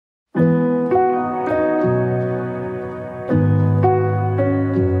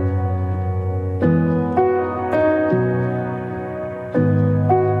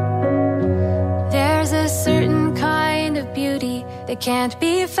can't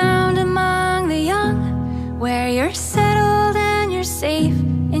be found among the young, where you're settled and you're safe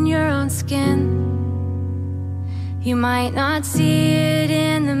in your own skin. You might not see it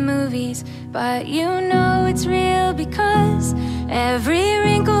in the movies, but you know it's real because every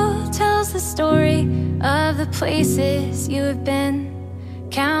wrinkle tells the story of the places you have been.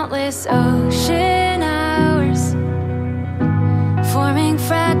 Countless ocean hours forming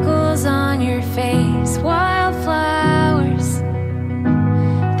freckles on your face, wildflowers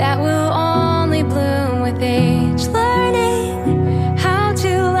that will only bloom with age, learning how to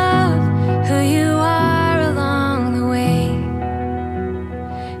love who you are along the way.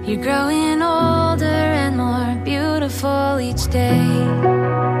 You're growing older and more beautiful each day.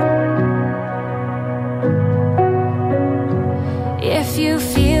 If you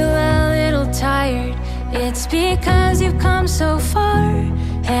feel a little tired, it's because you've come so far,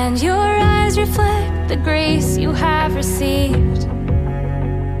 and your eyes reflect the grace you have received.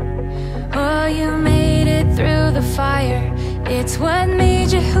 Oh, you made it through the fire, it's what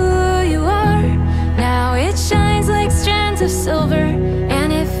made you who you are. Now it shines like strands of silver,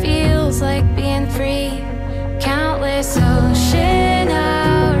 and it feels like being free. Countless ocean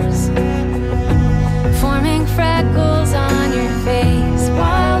hours forming freckles on your face,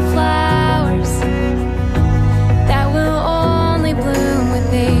 wildflowers that will only bloom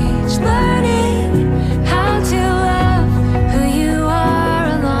with age, learning how to love who you are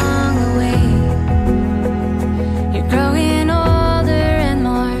along the way. You're growing older and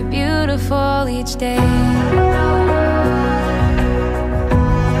more beautiful each day.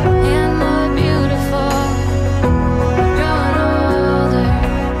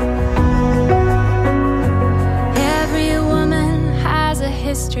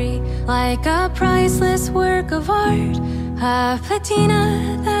 Like a priceless work of art, a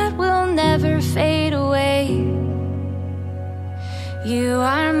patina that will never fade away. You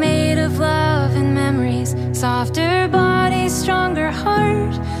are made of love and memories, softer body, stronger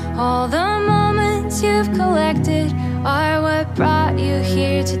heart. All the moments you've collected are what brought you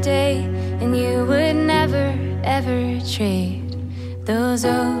here today, and you would never, ever trade those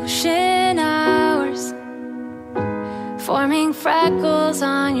ocean hours forming freckles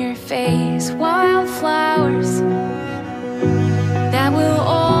on your face, wildflowers that will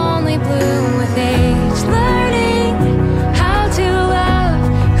only bloom with